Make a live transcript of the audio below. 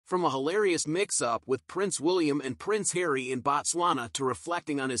From a hilarious mix-up with Prince William and Prince Harry in Botswana to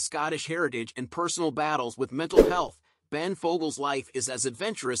reflecting on his Scottish heritage and personal battles with mental health, Ben Fogle's life is as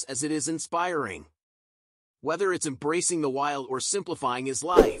adventurous as it is inspiring. Whether it's embracing the wild or simplifying his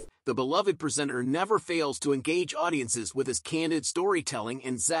life, the beloved presenter never fails to engage audiences with his candid storytelling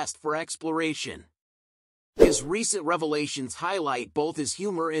and zest for exploration. His recent revelations highlight both his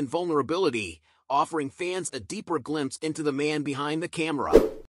humor and vulnerability, offering fans a deeper glimpse into the man behind the camera.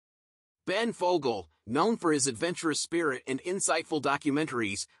 Ben Fogle, known for his adventurous spirit and insightful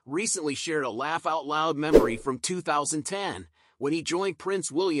documentaries, recently shared a laugh-out-loud memory from 2010, when he joined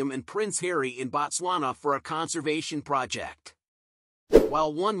Prince William and Prince Harry in Botswana for a conservation project.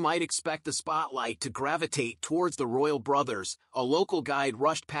 While one might expect the spotlight to gravitate towards the royal brothers, a local guide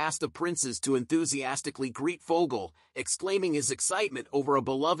rushed past the princes to enthusiastically greet Fogle, exclaiming his excitement over a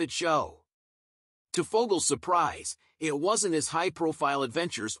beloved show. To Fogle's surprise, it wasn't his high-profile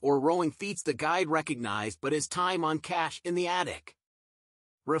adventures or rowing feats the guide recognized but his time on cash in the attic.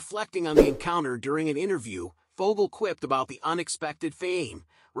 Reflecting on the encounter during an interview, Fogle quipped about the unexpected fame,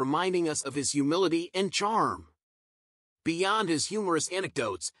 reminding us of his humility and charm. Beyond his humorous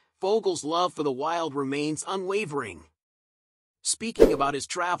anecdotes, Fogle's love for the wild remains unwavering. Speaking about his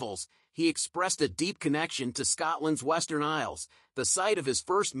travels, he expressed a deep connection to Scotland's Western Isles, the site of his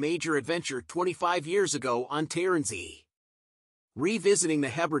first major adventure 25 years ago on Terransea. Revisiting the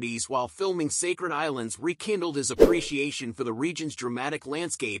Hebrides while filming Sacred Islands rekindled his appreciation for the region's dramatic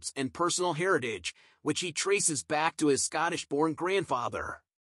landscapes and personal heritage, which he traces back to his Scottish-born grandfather.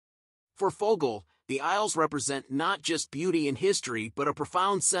 For Fogle, the Isles represent not just beauty and history but a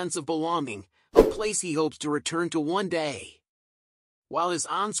profound sense of belonging, a place he hopes to return to one day. While his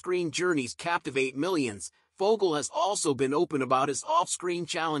on-screen journeys captivate millions, Fogle has also been open about his off-screen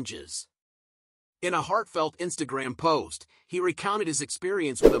challenges. In a heartfelt Instagram post, he recounted his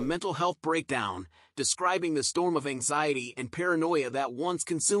experience with a mental health breakdown, describing the storm of anxiety and paranoia that once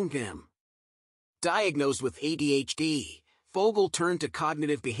consumed him. Diagnosed with ADHD, Fogle turned to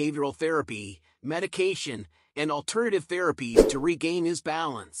cognitive behavioral therapy, medication, and alternative therapies to regain his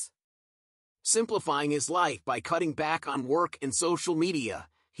balance. Simplifying his life by cutting back on work and social media,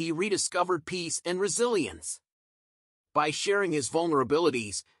 he rediscovered peace and resilience. By sharing his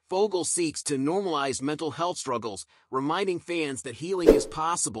vulnerabilities, Fogle seeks to normalize mental health struggles, reminding fans that healing is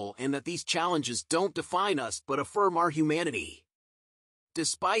possible and that these challenges don't define us but affirm our humanity.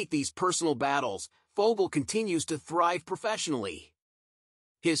 Despite these personal battles, Fogle continues to thrive professionally.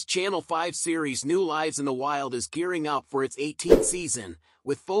 His Channel 5 series New Lives in the Wild is gearing up for its 18th season,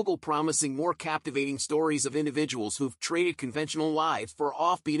 with Fogle promising more captivating stories of individuals who've traded conventional lives for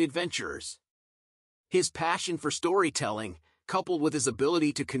offbeat adventures. His passion for storytelling, coupled with his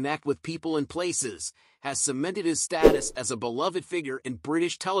ability to connect with people and places, has cemented his status as a beloved figure in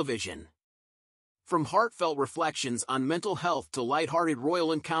British television. From heartfelt reflections on mental health to lighthearted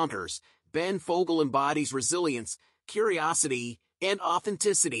royal encounters, Ben Fogle embodies resilience, curiosity, and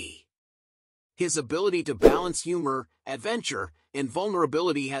authenticity. His ability to balance humor, adventure, and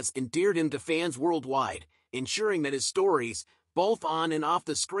vulnerability has endeared him to fans worldwide, ensuring that his stories, both on and off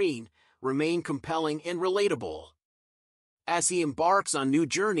the screen, remain compelling and relatable. As he embarks on new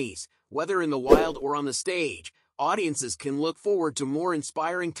journeys, whether in the wild or on the stage, audiences can look forward to more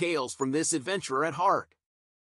inspiring tales from this adventurer at heart.